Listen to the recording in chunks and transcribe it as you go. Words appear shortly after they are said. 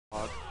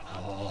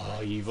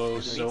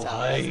Evo's so We're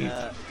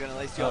hype. gonna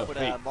lace you up with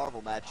a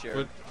Marvel match here.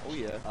 What? Oh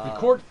yeah.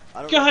 Record.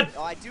 I don't God!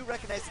 Oh, I do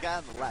recognize the guy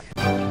on the left.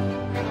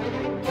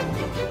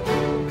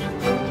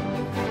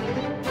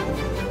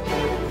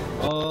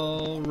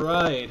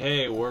 Alright,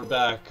 hey, we're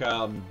back.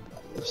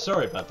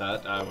 Sorry about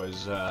that. I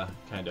was,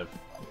 kind of,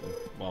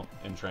 well,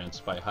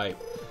 entranced by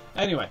hype.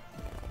 Anyway,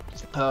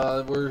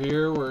 we're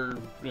here, we're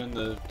in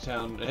the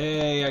town.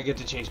 Hey, I get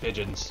to chase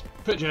pigeons.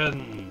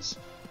 Pigeons!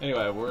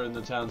 Anyway, we're in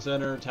the town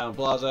center, town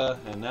plaza,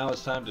 and now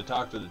it's time to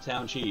talk to the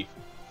town chief.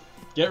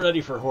 Get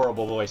ready for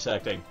horrible voice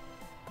acting.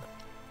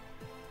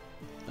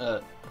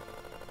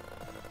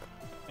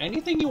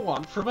 Anything you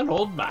want from an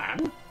old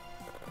man?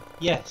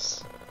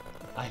 Yes.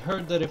 I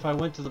heard that if I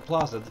went to the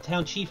plaza, the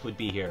town chief would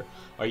be here.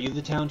 Are you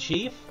the town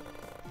chief?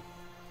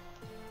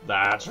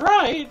 That's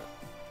right!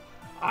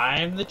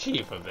 I'm the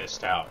chief of this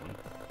town.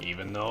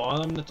 Even though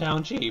I'm the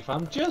town chief,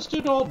 I'm just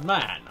an old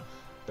man.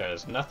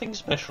 There's nothing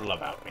special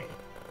about me.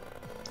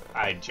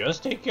 I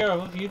just take care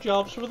of a few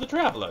jobs for the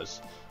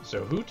travelers.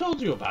 So who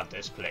told you about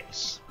this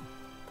place?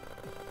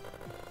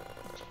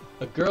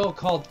 A girl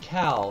called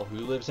Cal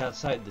who lives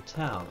outside the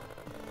town.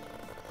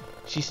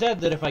 She said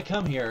that if I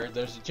come here,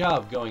 there's a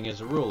job going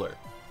as a ruler.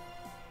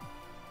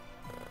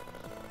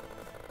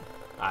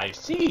 I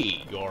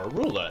see, you're a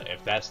ruler.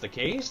 If that's the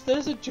case,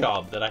 there's a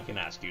job that I can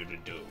ask you to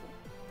do.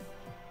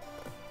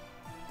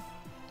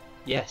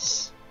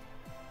 Yes.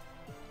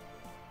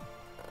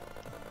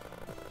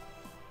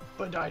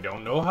 But I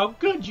don't know how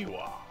good you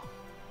are.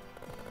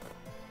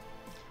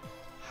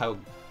 How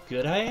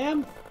good I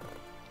am?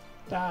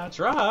 That's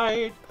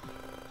right.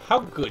 How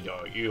good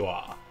you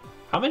are.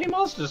 How many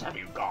monsters have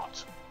you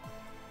got?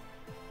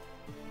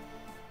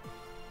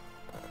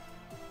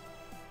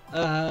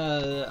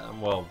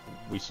 Well,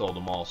 we sold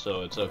them all,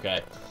 so it's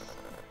okay.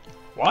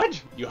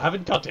 What? You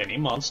haven't got any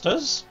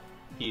monsters?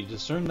 You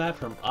discerned that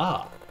from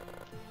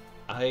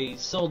I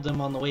sold them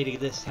on the way to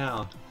this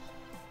town.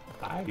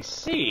 I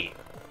see.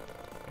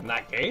 In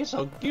that case,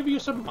 I'll give you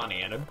some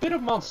money and a bit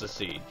of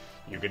MonsterSeed.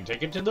 You can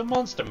take it to the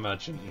monster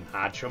merchant and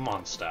hatch a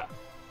monster.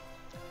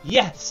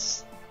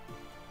 Yes!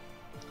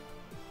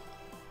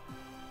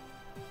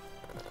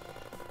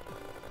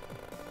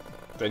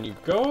 Then you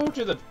go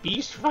to the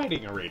beast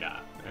fighting arena,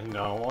 and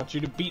I want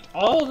you to beat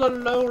all the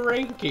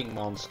low-ranking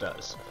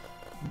monsters.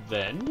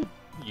 Then,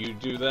 you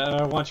do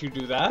that. I want you to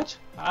do that.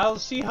 I'll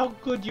see how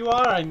good you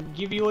are and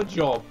give you a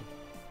job.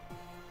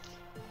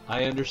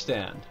 I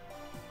understand.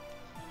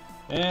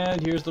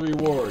 And here's the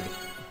reward.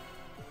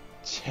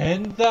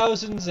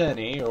 10,000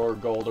 zenny, or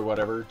gold or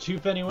whatever, 2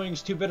 penny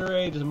wings, 2 bitter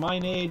aids, a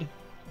mine aid,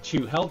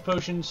 2 health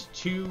potions,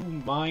 2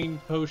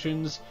 mine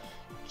potions,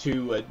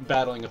 2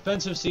 battling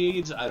offensive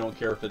seeds. I don't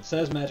care if it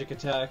says magic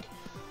attack.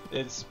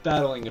 It's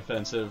battling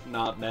offensive,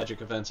 not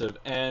magic offensive,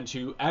 and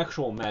 2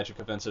 actual magic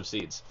offensive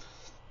seeds.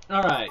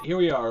 Alright, here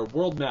we are.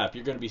 World map.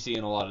 You're going to be seeing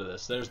a lot of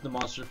this. There's the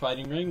monster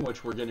fighting ring,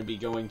 which we're going to be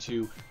going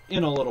to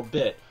in a little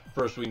bit.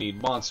 First we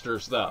need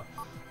monsters, though.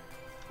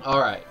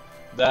 Alright,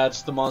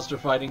 that's the monster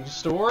fighting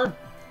store.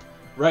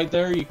 Right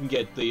there you can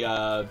get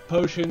the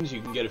potions,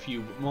 you can get a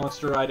few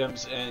monster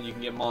items, and you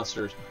can get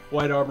monsters.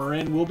 White Armor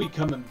Inn, we'll be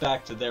coming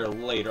back to there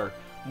later.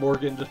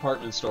 Morgan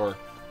Department Store.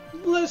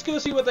 Let's go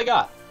see what they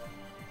got.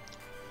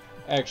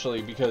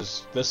 Actually,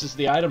 because this is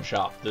the item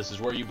shop. This is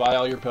where you buy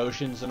all your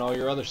potions and all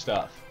your other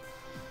stuff.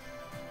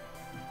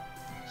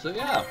 So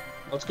yeah,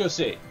 let's go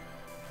see.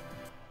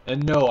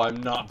 And no,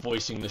 I'm not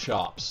voicing the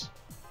shops.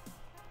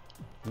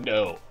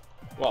 No.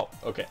 Well,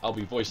 okay, I'll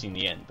be voicing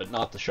the inn, but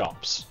not the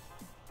shops.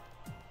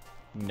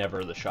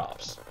 Never the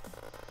shops.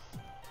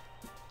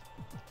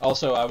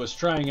 Also, I was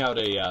trying out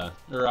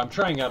I'm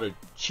trying out a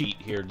cheat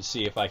here to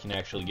see if I can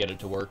actually get it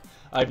to work.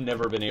 I've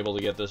never been able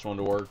to get this one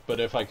to work, but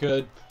if I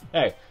could,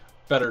 hey,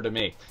 better to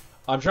me.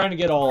 I'm trying to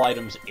get all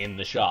items in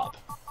the shop.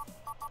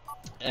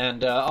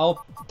 And,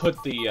 I'll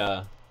put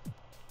the,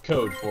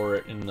 code for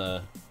it in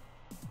the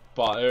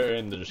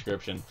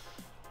description.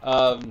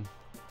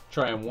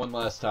 Try them one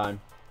last time.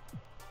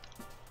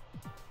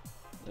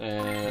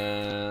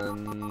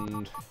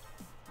 And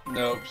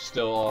nope,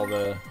 still all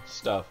the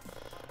stuff.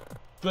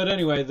 But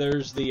anyway,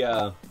 there's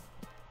the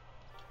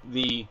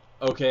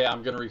okay,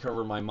 I'm gonna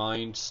recover my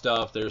mind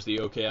stuff. There's the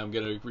okay, I'm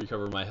gonna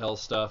recover my health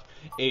stuff.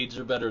 Aids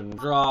are better than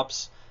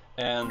drops,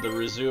 and the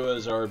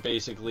Rizuas are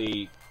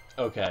basically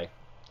okay.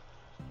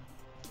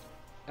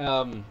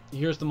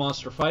 Here's the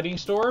monster fighting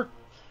store.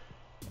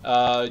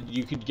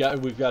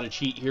 We've got a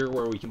cheat here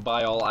where we can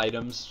buy all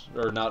items,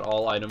 or not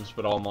all items,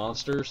 but all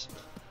monsters.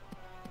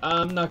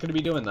 I'm not going to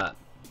be doing that.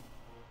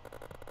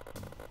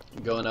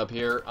 Going up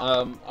here.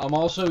 I'm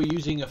also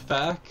using a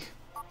FAQ,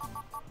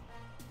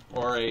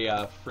 or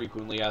a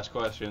frequently asked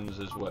questions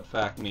is what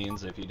FAQ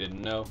means, if you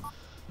didn't know.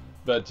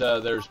 But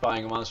there's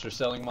buying a monster,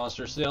 selling a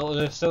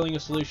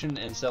solution,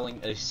 and selling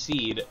a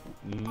seed,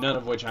 none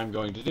of which I'm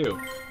going to do.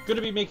 Going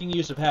to be making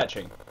use of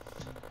hatching.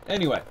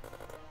 Anyway,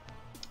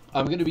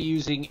 I'm going to be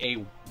using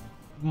a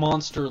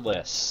monster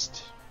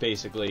list,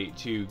 basically,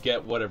 to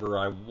get whatever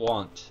I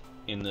want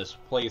in this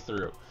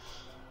playthrough.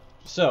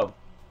 So,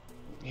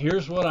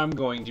 here's what I'm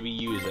going to be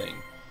using.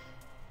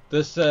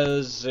 This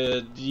says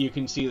you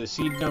can see the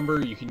seed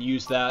number. You can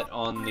use that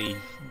on the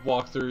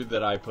walkthrough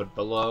that I put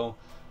below.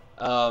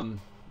 And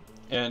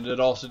it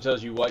also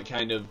tells you what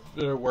kind of,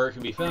 where it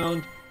can be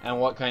found and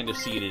what kind of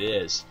seed it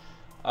is.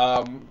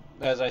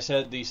 As I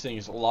said, these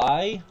things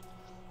lie.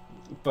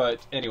 But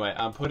anyway,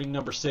 I'm putting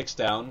number 6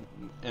 down,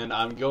 and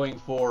I'm going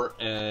for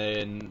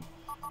an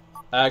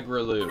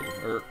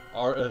Ang-Oolia,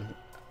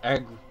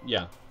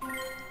 yeah.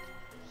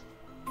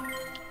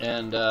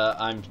 And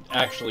I'm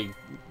actually,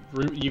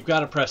 you've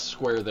got to press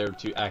square there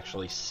to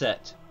actually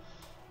set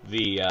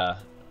the,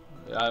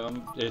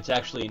 it's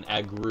actually an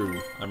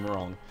Ang-Oolia, I'm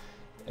wrong.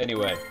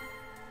 Anyway,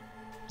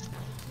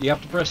 you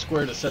have to press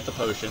square to set the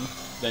potion,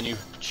 then you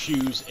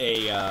choose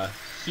a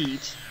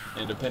heat,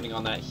 and depending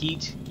on that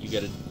heat, you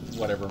get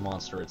whatever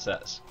monster it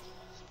says.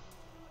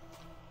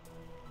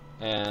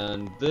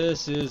 And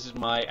this is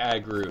my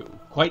Ang-Oolia.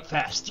 Quite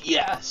fast,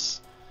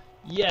 yes!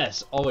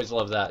 Yes, always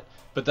love that.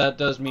 But that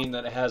does mean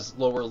that it has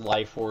lower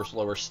life force,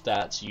 lower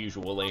stats,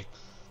 usually.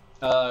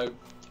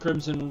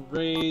 Crimson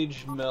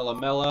Rage,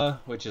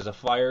 Mela, which is a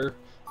fire.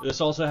 This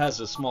also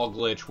has a small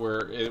glitch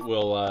where it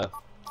will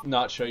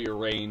not show your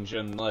range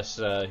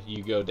unless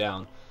you go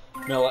down.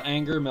 Mela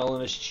Anger,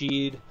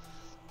 Melanesteed,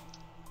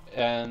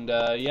 and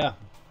yeah,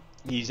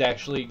 he's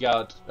actually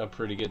got a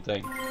pretty good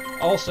thing.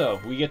 Also,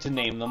 we get to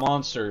name the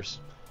monsters,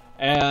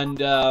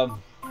 and I've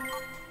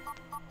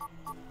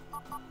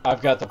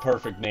got the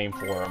perfect name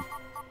for them.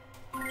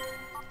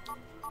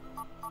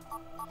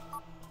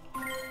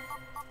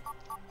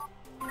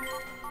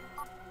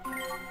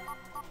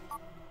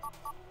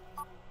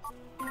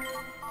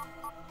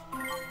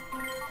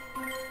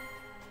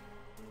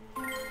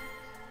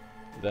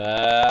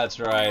 That's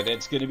right,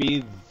 it's gonna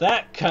be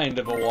that kind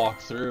of a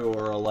walkthrough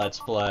or a let's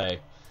play.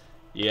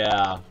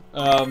 Yeah,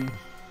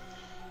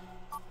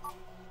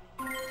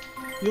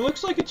 he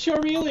looks like a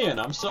Charmeleon,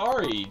 I'm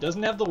sorry. He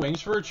doesn't have the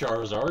wings for a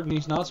Charizard, and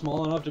he's not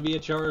small enough to be a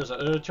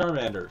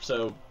Charmander,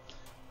 so,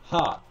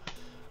 ha.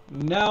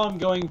 Now I'm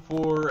going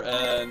for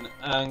an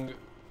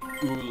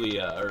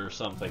Ang-Oolia or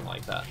something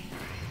like that.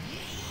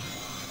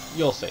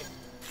 You'll see.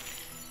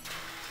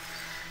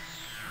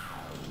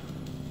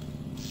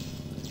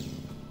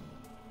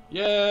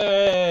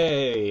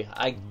 Yay!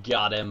 I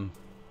got him.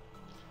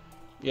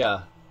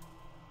 Yeah.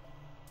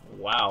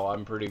 Wow,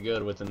 I'm pretty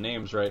good with the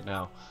names right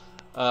now.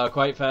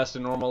 Quite fast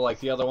and normal like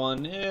the other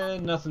one.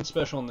 Nothing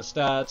special in the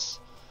stats.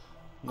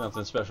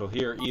 Nothing special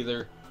here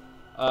either.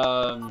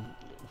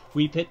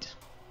 Whippet.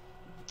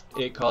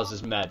 It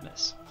causes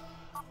madness.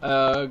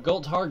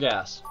 Gold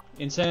Hargas.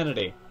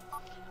 Insanity.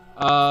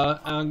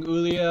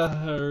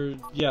 Ang-Oolia, or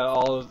yeah,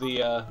 all of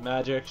the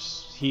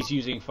magics. He's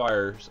using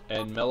fires.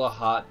 And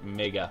Melahat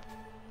Mega.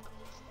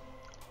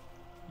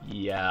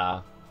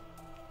 Yeah.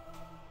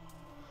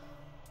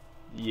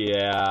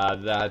 Yeah,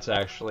 that's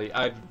actually...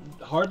 I've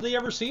hardly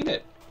ever seen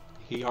it.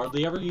 He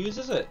hardly ever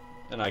uses it.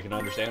 And I can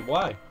understand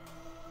why.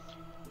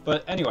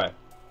 But anyway.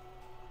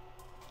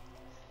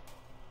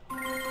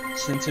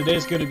 Since it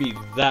is going to be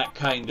that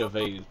kind of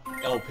a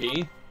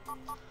LP...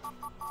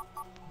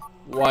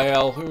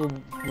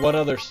 what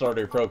other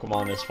starter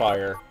Pokemon is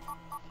fire?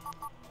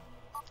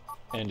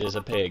 And is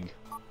a pig?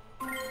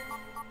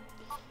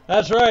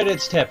 That's right,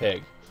 it's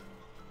Tepig.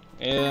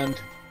 And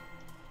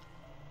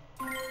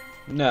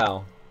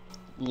now,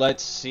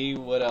 let's see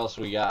what else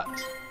we got.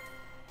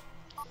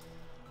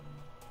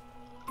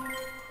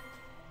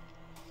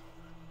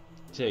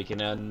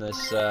 Taking in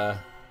this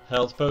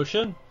health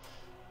potion,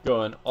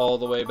 going all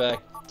the way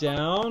back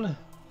down,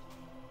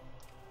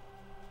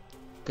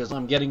 because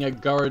I'm getting a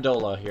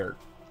Gyaradola here.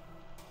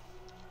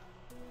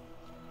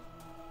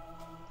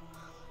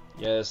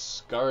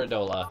 Yes,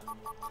 Gyaradola.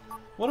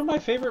 One of my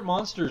favorite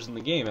monsters in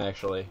the game,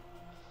 actually.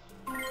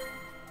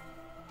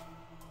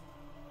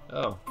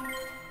 Oh.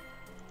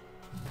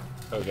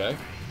 Okay.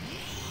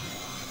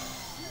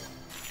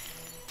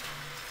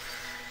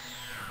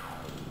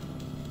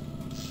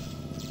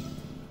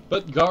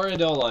 But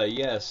Gyaradola,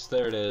 yes,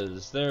 there it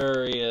is.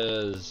 There he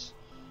is.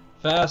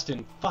 Fast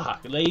and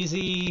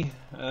lazy.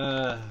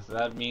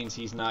 That means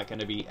he's not going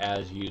to be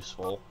as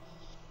useful.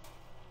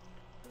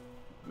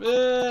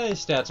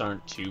 His stats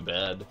aren't too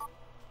bad.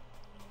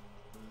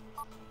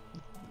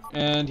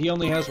 And he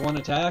only has one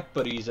attack,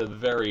 but he's a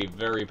very,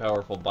 very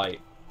powerful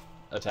bite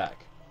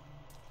attack.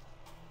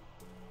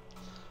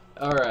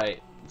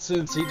 Alright,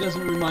 since he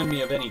doesn't remind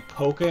me of any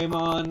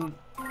Pokemon,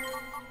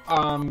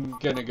 I'm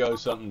gonna go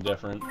something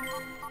different.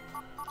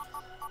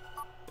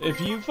 If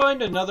you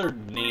find another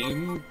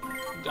name,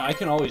 I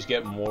can always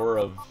get more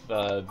of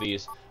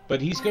these,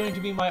 but he's going to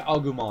be my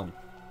Agumon.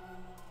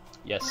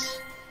 Yes.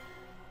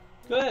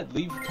 Go ahead,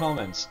 leave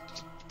comments.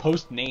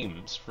 Post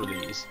names for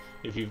these.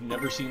 If you've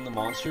never seen the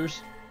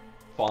monsters,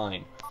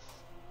 fine.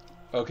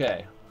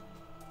 Okay.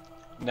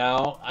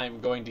 Now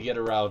I'm going to get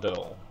a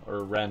Randall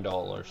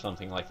or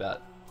something like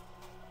that.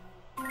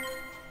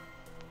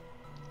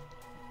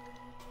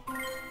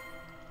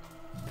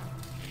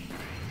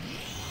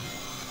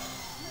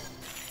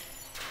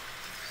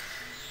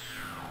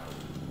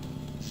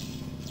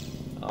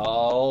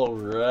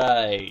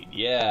 Alright,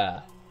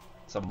 yeah.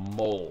 It's a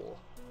mole.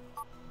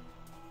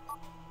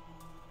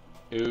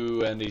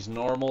 Ooh, and he's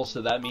normal,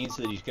 so that means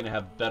that he's going to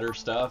have better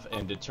stuff,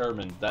 and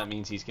determined, that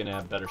means he's going to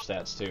have better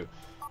stats too.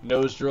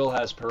 Nose drill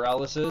has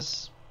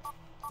paralysis.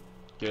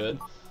 Good.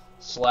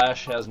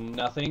 Slash has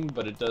nothing,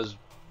 but it does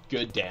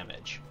good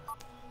damage.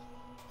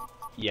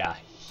 Yeah,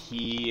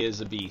 he is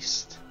a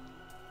beast.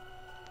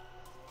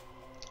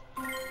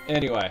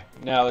 Anyway,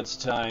 now it's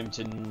time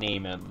to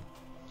name him.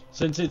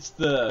 Since it's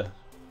that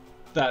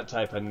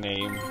type of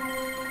name,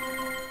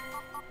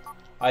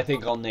 I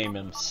think I'll name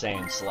him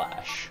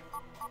Sandslash.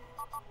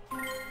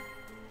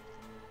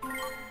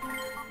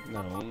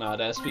 No,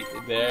 not SP.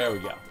 There we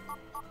go.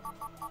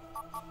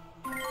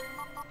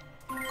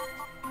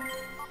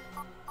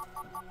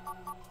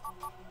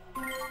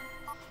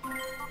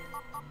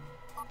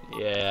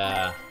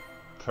 Yeah,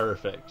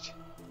 perfect.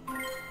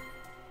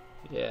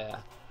 Yeah.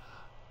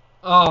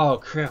 Oh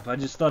crap, I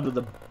just thought of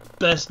the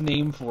best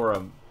name for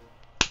him.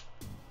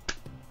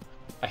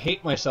 I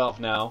hate myself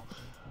now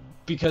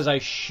because I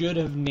should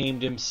have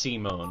named him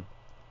Simone.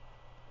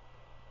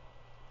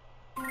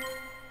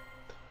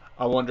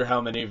 I wonder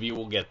how many of you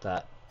will get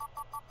that.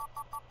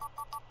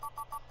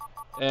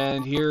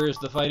 And here is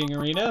the fighting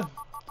arena.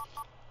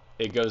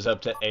 It goes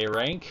up to A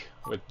rank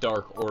with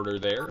Dark Order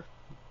there.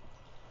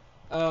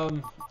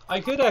 I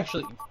could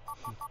actually...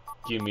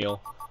 Gimil.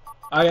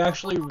 I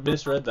actually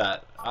misread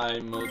that.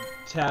 I'm a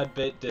tad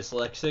bit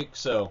dyslexic,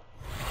 so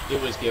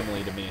it was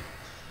Gimli to me.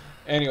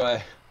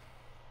 Anyway.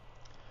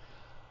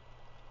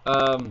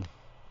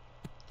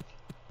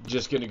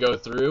 Just gonna go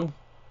through,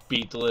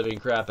 beat the living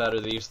crap out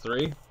of these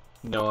three.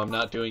 No, I'm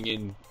not doing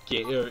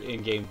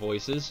in-game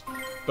voices,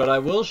 but I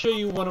will show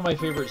you one of my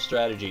favorite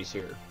strategies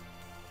here.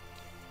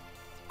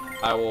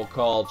 I will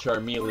call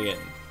Charmeleon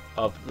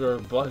up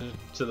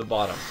to the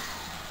bottom.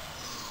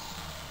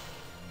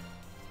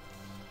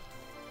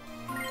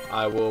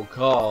 I will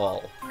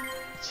call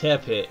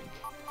Tepig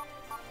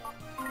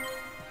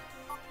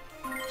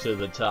to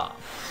the top.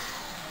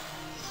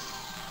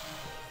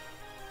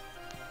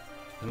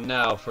 And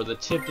now for the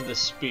tip of the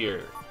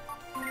spear,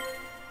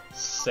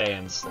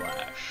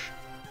 Sandslash.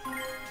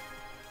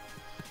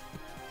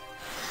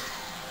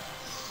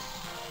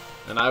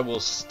 And I will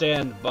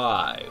stand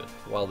by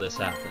while this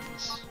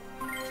happens.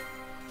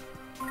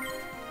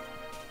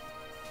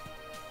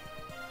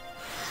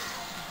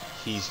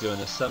 He's going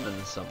to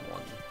summon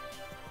someone.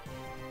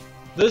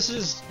 This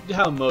is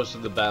how most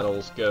of the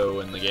battles go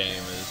in the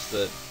game, is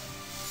that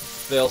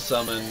they'll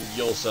summon,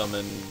 you'll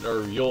summon,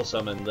 or you'll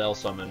summon, they'll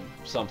summon,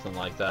 something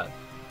like that.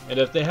 And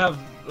if they have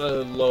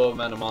a low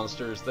amount of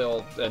monsters,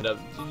 they'll end up...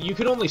 You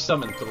can only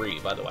summon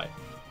 3, by the way.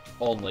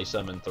 Only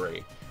summon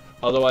 3.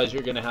 Otherwise,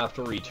 you're going to have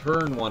to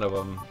return one of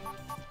them.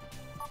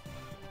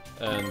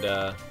 And,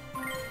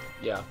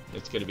 yeah,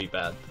 it's going to be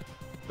bad.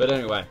 But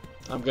anyway,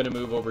 I'm going to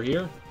move over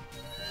here.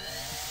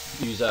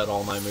 Use out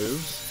all my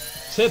moves.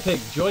 Tepig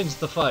joins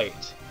the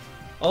fight.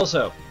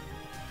 Also,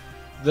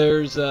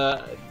 there's,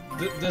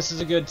 this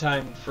is a good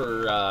time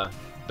for,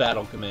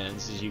 battle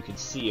commands, as you can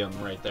see them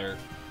right there.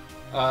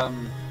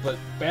 But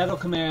battle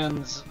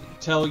commands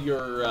tell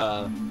your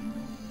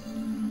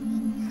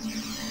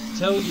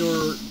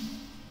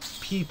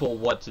people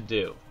what to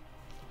do.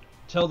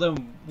 Tell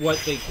them what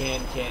they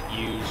can't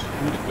use,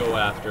 who to go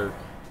after,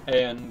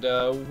 and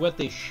what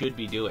they should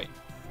be doing.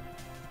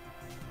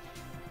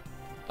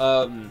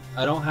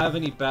 I don't have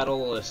any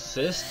battle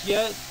assist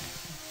yet,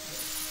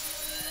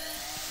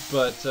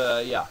 but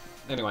yeah.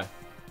 Anyway,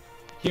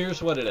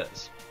 here's what it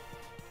is.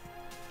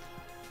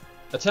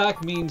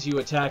 Attack means you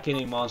attack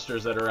any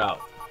monsters that are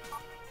out.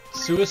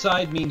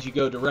 Suicide means you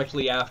go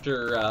directly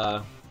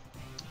after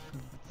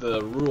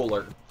the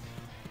ruler.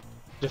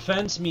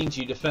 Defense means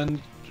you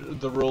defend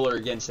the ruler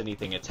against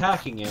anything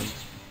attacking him.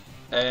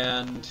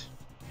 And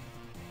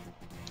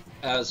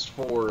as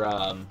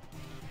for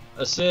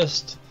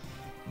assist,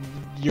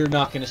 you're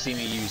not going to see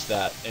me use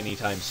that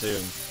anytime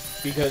soon,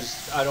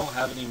 because I don't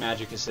have any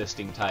magic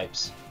assisting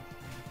types.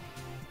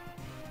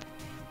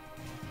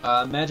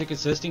 Magic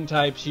assisting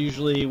types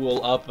usually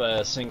will up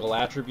a single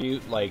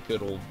attribute, like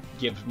it'll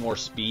give more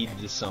speed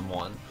to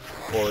someone,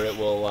 or it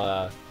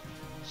will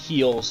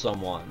heal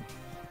someone.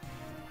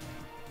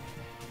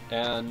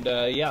 And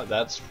yeah,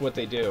 that's what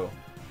they do.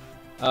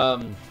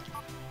 Now,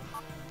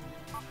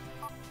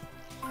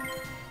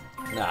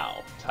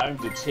 time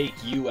to take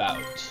you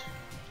out.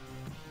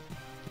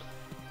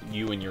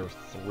 You and your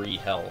 3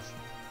 health.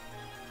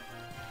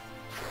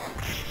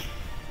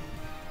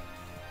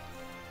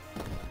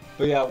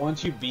 But yeah,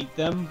 once you beat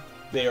them,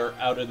 they are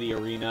out of the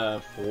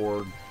arena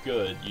for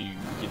good. You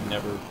can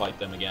never fight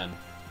them again.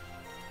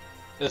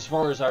 As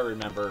far as I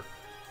remember,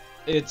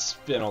 it's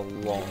been a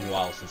long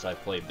while since I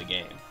played the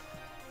game.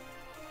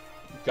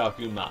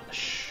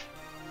 Gakumash.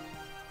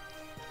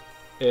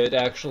 It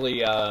actually,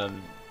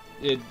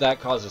 that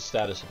causes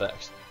status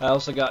effects. I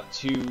also got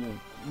 2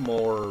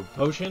 more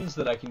potions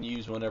that I can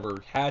use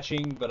whenever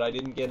hatching, but I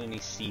didn't get any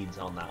seeds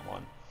on that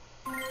one.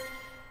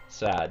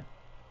 Sad.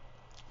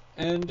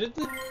 And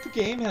the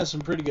game has some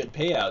pretty good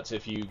payouts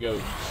if you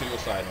go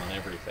suicide on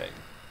everything.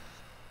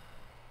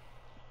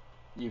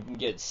 You can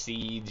get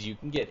seeds. You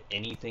can get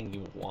anything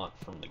you want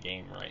from the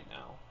game right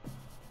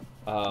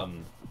now.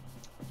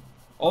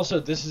 Also,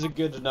 this is a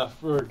good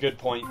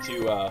point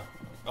to.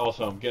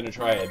 Also, I'm gonna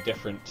try a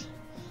different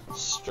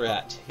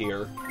strat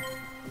here.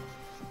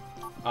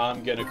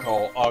 I'm gonna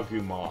call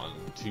Agumon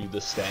to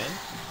the stand,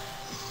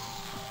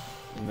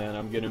 and then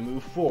I'm gonna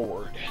move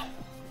forward.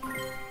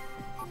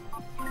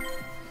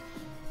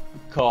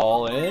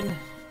 Call in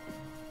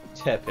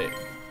Tepig.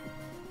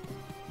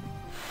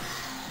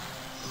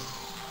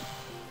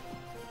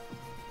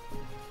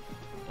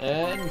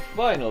 And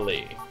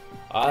finally,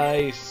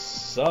 I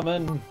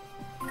summon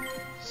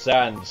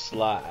Sand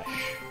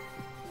Slash.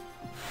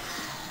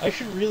 I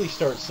should really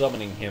start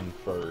summoning him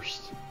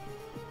first.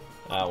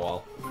 Ah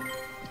well.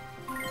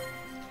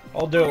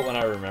 I'll do it when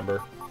I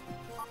remember.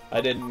 I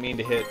didn't mean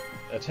to hit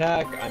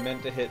attack, I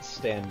meant to hit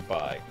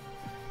standby.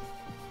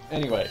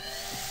 Anyway,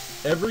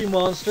 every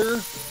monster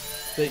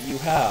that you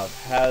have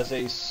has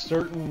a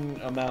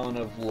certain amount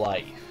of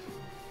life.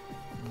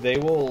 They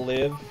will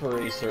live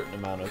for a certain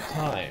amount of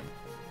time.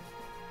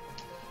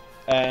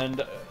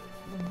 And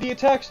the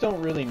attacks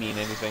don't really mean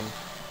anything.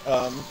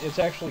 It's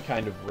actually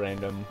kind of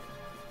random.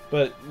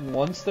 But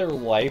once their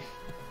life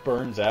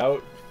burns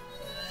out,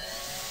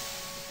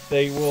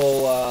 they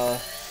will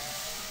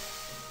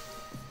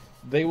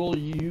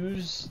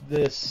use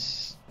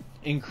this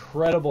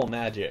incredible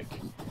magic.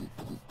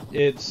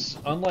 It's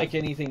unlike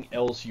anything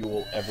else you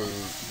will ever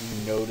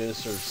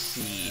notice or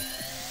see.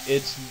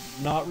 It's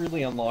not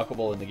really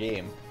unlockable in the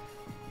game.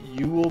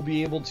 You will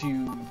be able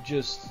to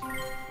just...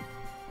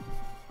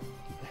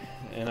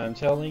 And I'm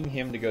telling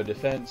him to go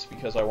defense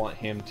because I want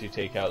him to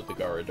take out the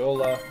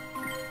Gyaradola.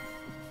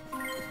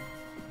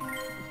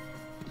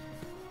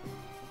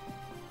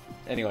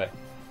 Anyway,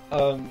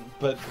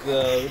 but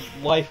the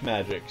life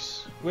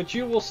magics, which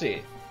you will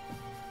see,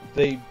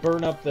 they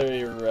burn up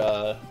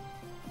their,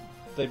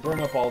 they burn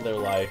up all their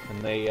life,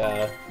 and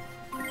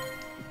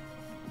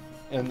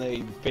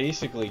they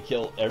basically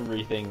kill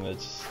everything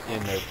that's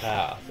in their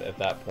path at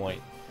that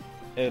point,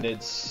 and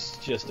it's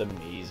just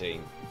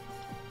amazing.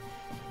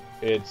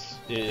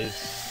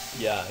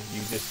 Yeah,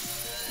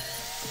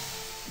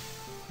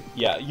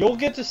 you'll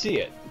get to see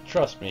it.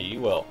 Trust me, you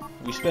will.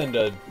 We spend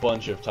a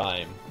bunch of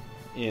time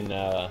in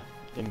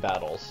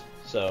battles,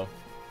 so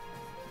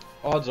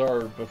odds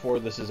are before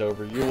this is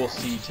over, you will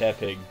see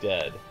Tepig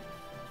dead.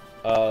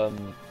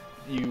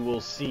 You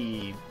will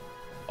see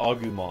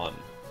Agumon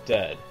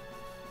dead.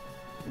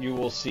 You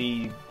will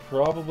see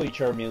probably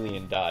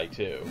Charmeleon die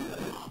too.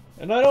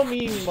 And I don't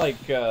mean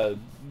like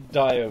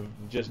die of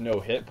just no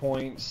hit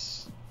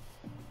points.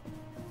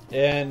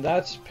 And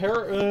that's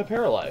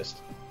paralyzed.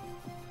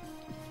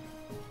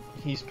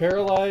 He's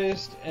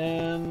paralyzed,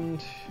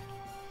 and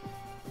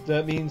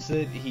that means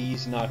that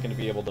he's not going to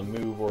be able to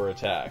move or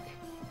attack.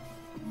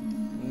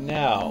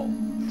 Now,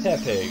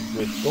 Tepig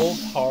with Gold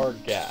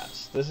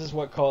Gas. This is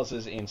what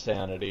causes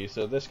insanity,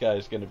 so this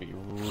guy's going to be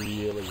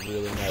really,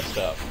 really messed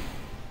up.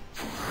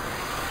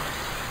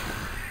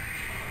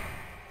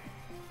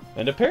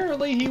 And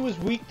apparently he was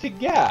weak to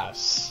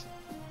gas.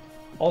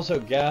 Also,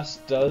 gas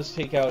does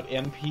take out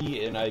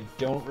MP, and I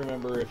don't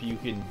remember if you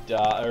can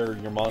die, or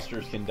your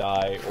monsters can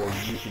die,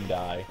 or you can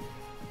die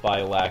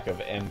by lack of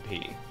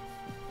MP.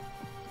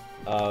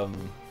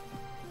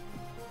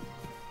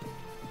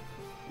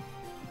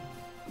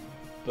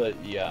 But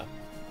yeah,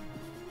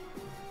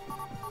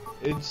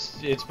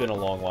 it's been a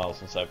long while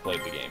since I've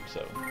played the game,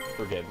 so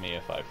forgive me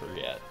if I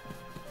forget.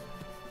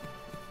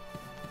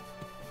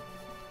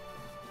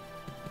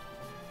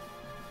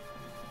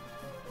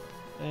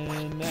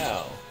 And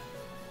now,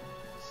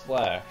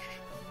 Slash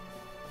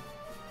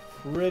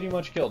pretty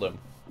much killed him.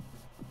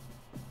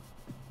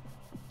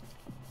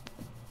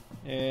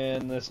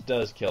 And this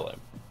does kill him.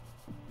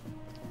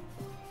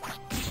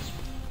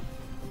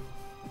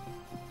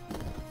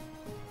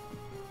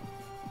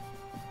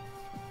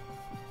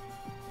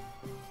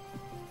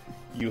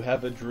 You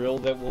have a drill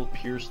that will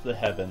pierce the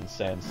heavens,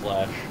 Sand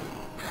Slash.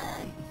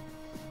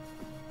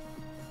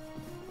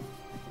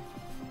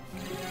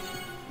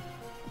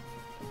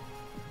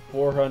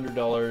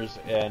 $400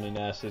 and an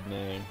acid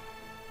name.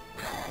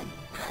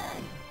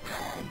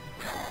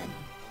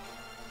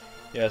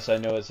 Yes, I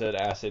know it said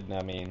acid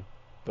namine,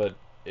 but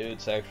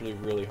it's actually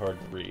really hard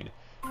to read.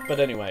 But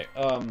anyway,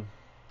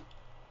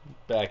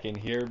 back in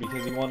here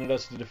because he wanted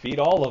us to defeat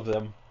all of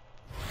them.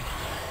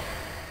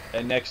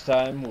 And next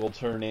time we'll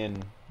turn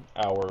in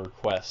our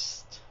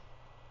quest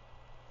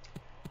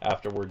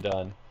after we're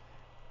done.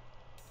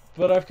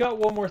 But I've got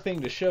one more thing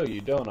to show you,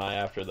 don't I,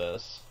 after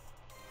this?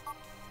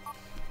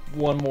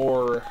 One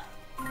more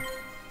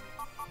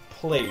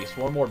place,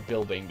 one more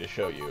building to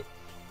show you.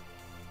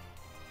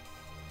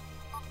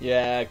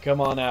 Yeah,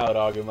 come on out,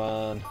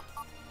 Agumon.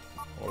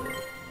 Or,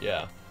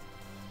 yeah.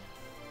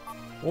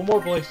 One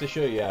more place to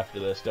show you after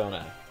this, don't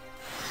I?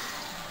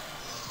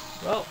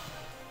 Well,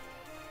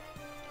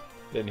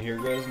 then here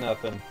goes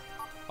nothing.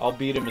 I'll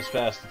beat him as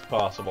fast as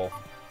possible.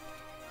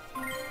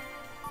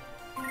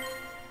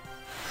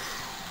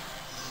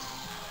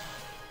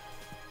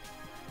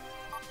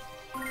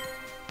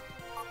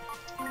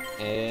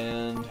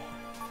 And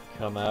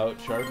come out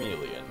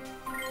Charmeleon.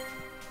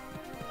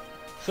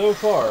 So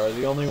far,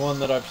 the only one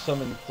that I've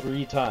summoned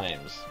 3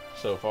 times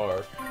so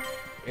far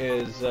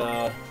is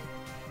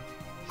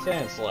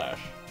Sandslash.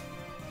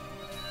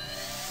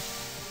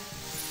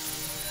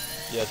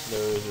 Yes,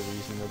 there is a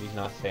reason that he's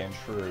not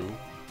Sandshrew.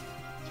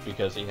 It's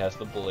because he has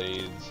the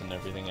blades and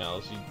everything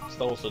else.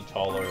 He's also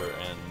taller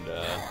and,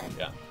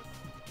 yeah.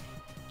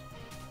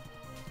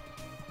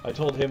 I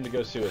told him to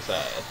go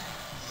suicide.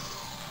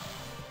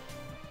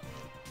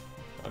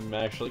 I'm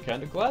actually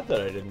kind of glad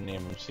that I didn't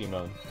name him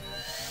Simone.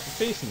 I'm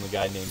facing the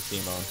guy named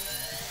Simone.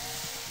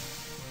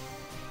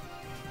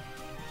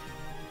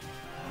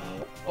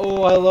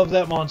 Oh, I love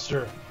that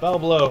monster. Foul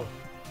blow.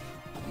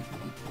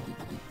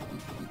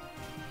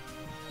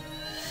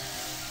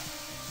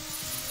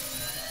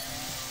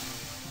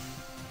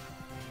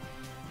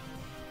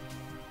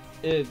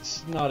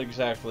 It's not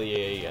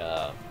exactly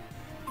a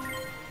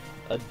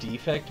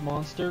defect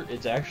monster.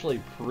 It's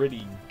actually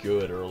pretty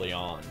good early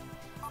on.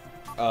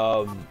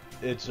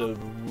 It's a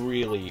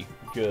really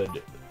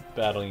good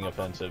battling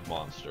offensive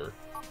monster.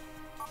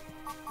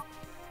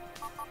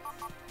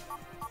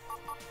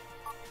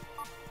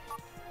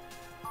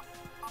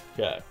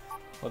 Okay,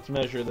 let's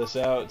measure this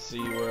out, see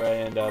where I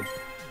end up.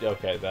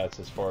 Okay, that's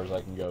as far as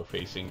I can go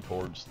facing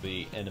towards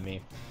the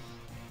enemy.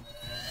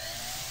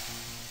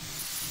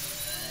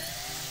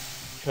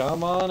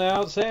 Come on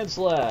out,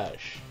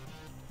 Sandslash!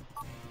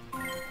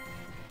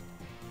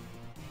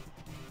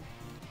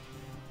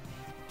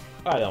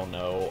 I don't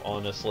know,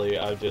 honestly,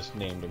 I just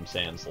named him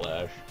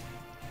Sandslash.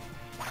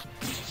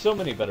 So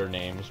many better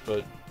names,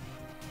 but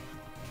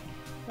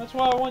that's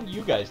why I want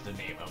you guys to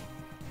name him.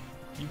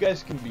 You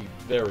guys can be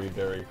very,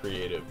 very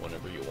creative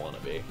whenever you want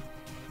to be.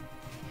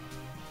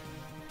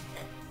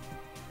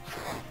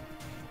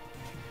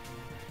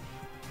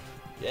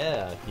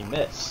 Yeah, he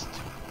missed.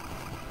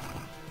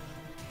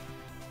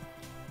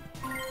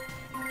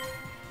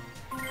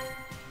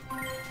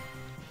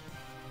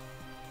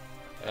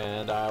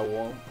 And I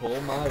won't pull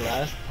my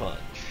last punch.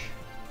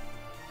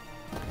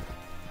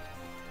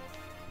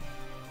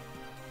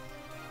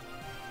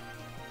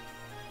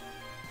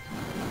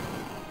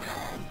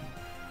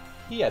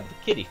 He had the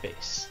kitty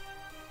face.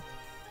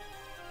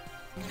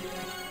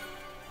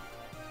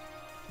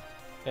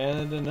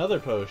 And another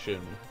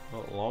potion,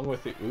 along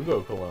with the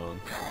Ugo Cologne.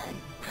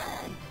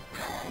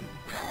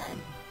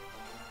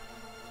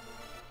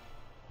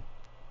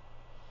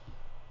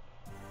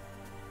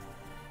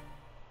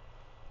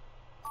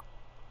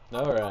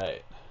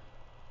 Alright.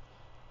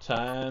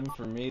 Time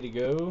for me to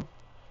go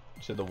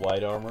to the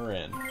White Armor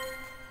Inn.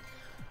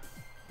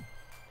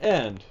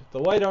 And the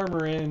White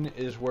Armor Inn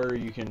is where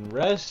you can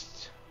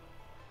rest,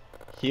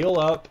 heal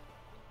up,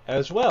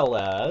 as well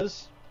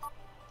as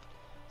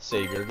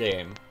save your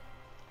game.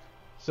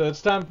 So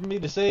it's time for me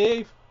to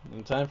save,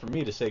 and time for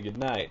me to say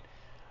goodnight.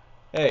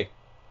 Hey,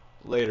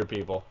 later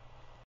people.